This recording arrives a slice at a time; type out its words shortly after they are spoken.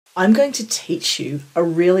I'm going to teach you a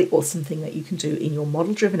really awesome thing that you can do in your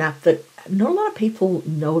model-driven app that not a lot of people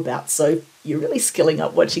know about, so you're really skilling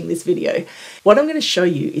up watching this video. What I'm going to show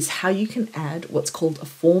you is how you can add what's called a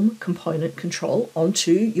form component control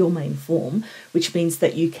onto your main form, which means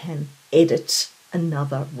that you can edit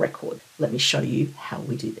another record. Let me show you how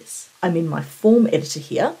we do this. I'm in my form editor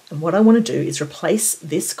here, and what I want to do is replace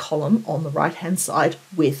this column on the right-hand side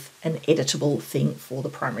with an editable thing for the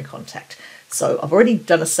primary contact. So I've already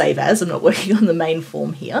done a save as, I'm not working on the main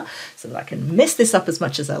form here, so that I can mess this up as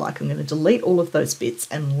much as I like. I'm going to delete all of those bits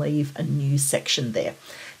and leave a new section there.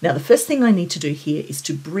 Now the first thing I need to do here is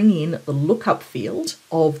to bring in the lookup field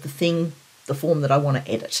of the form that I want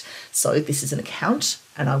to edit. So this is an account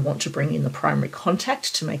and I want to bring in the primary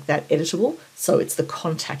contact to make that editable. So it's the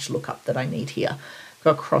contact lookup that I need here.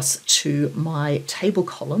 Go across to my table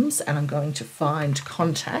columns and I'm going to find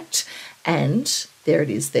contact, and there it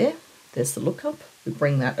is there. There's the lookup. We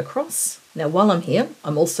bring that across. Now while I'm here,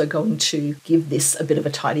 I'm also going to give this a bit of a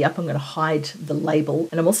tidy up. I'm going to hide the label,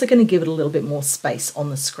 and I'm also going to give it a little bit more space on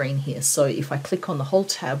the screen here. So if I click on the whole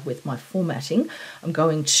tab with my formatting, I'm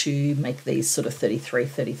going to make these sort of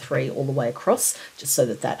 33 all the way across, just so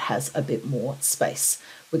that that has a bit more space.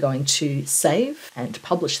 We're going to save and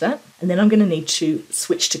publish that, and then I'm going to need to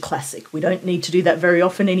switch to classic. We don't need to do that very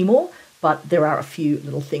often anymore, but there are a few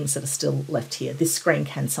little things that are still left here. This screen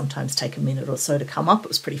can sometimes take a minute or so to come up. It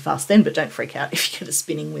was pretty fast then, but don't freak out if you get a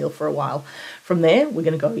spinning wheel for a while. From there, we're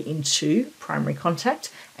going to go into primary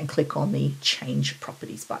contact and click on the change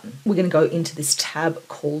properties button. We're going to go into this tab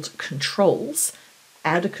called controls,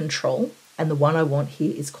 add a control, and the one I want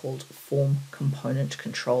here is called form component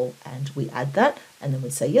control, and we add that, and then we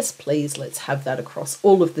say, yes, please, let's have that across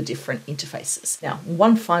all of the different interfaces. Now,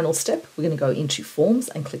 one final step, we're going to go into forms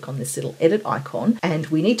and click on this little edit icon, and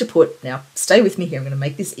we need to put, now stay with me here, I'm going to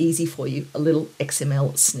make this easy for you, a little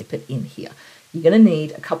XML snippet in here. You're going to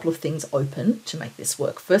need a couple of things open to make this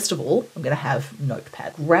work. First of all, I'm going to have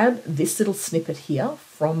Notepad. Grab this little snippet here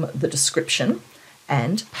from the description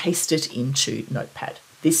and paste it into Notepad.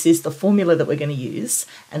 This is the formula that we're going to use,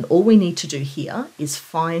 and all we need to do here is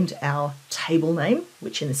find our table name,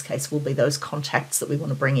 which in this case will be those contacts that we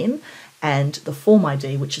want to bring in, and the form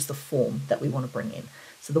ID, which is the form that we want to bring in.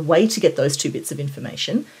 So the way to get those two bits of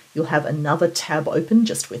information, you'll have another tab open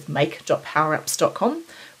just with make.powerapps.com.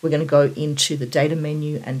 We're going to go into the data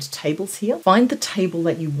menu and tables here. Find the table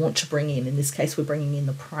that you want to bring in. In this case, we're bringing in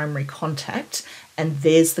the primary contact, and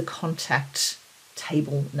there's the contact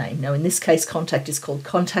table name. Now in this case, contact is called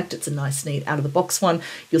contact. It's a nice, neat, out-of-the-box one.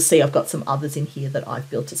 You'll see I've got some others in here that I've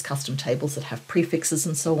built as custom tables that have prefixes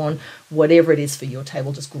and so on. Whatever it is for your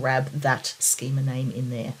table, just grab that schema name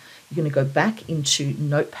in there. You're going to go back into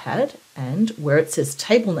Notepad, and where it says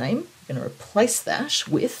table name, you're going to replace that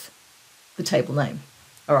with the table name.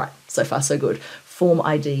 All right, so far so good. Form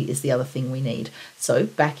ID is the other thing we need. So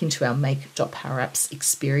back into our make.powerapps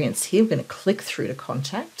experience here, we're going to click through to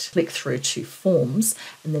contact, click through to forms,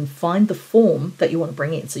 and then find the form that you want to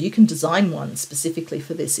bring in. So you can design one specifically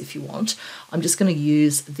for this if you want. I'm just going to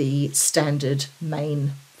use the standard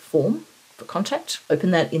main form for contact.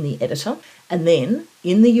 Open that in the editor, and then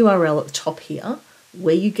in the URL at the top here,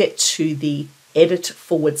 where you get to the edit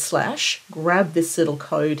 / grab this little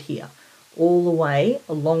code here, all the way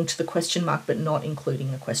along to the question mark, but not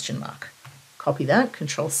including a question mark. Copy that,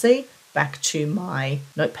 Control C, back to my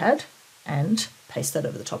Notepad, and paste that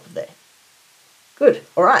over the top of there. Good,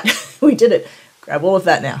 all right, we did it. Grab all of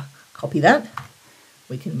that now. Copy that.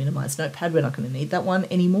 We can minimize Notepad, we're not going to need that one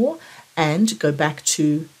anymore, and go back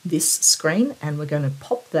to this screen, and we're going to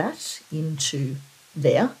pop that into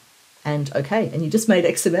there, and okay, and you just made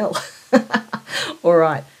XML. All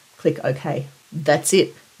right, click OK. That's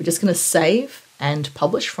it. We're just going to save and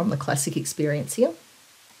publish from the classic experience here,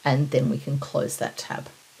 and then we can close that tab.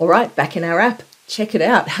 All right, back in our app. Check it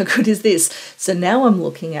out. How good is this? So now I'm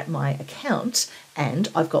looking at my account and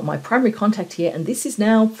I've got my primary contact here, and this is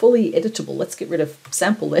now fully editable. Let's get rid of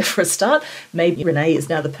sample there for a start. Maybe Renee is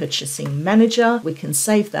now the purchasing manager. We can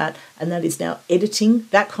save that, and that is now editing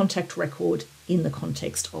that contact record in the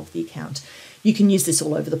context of the account. You can use this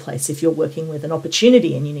all over the place if you're working with an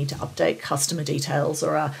opportunity and you need to update customer details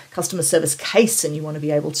or a customer service case and you want to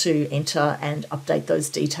be able to enter and update those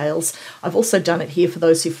details. I've also done it here for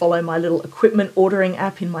those who follow my little equipment ordering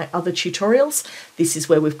app in my other tutorials. This is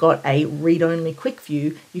where we've got a read-only quick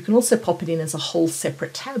view. You can also pop it in as a whole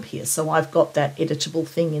separate tab here. So I've got that editable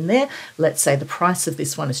thing in there. Let's say the price of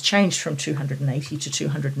this one has changed from $280 to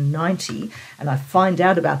 $290, and I find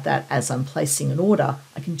out about that as I'm placing an order.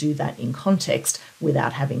 I can do that in context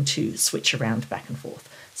without having to switch around back and forth.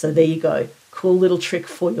 So there you go. cool little trick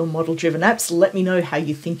for your model-driven apps. Let me know how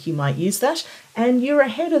you think you might use that. And you're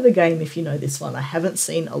ahead of the game if you know this one. I haven't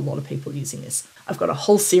seen a lot of people using this. I've got a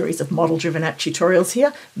whole series of model-driven app tutorials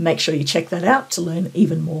here. Make sure you check that out to learn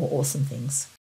even more awesome things.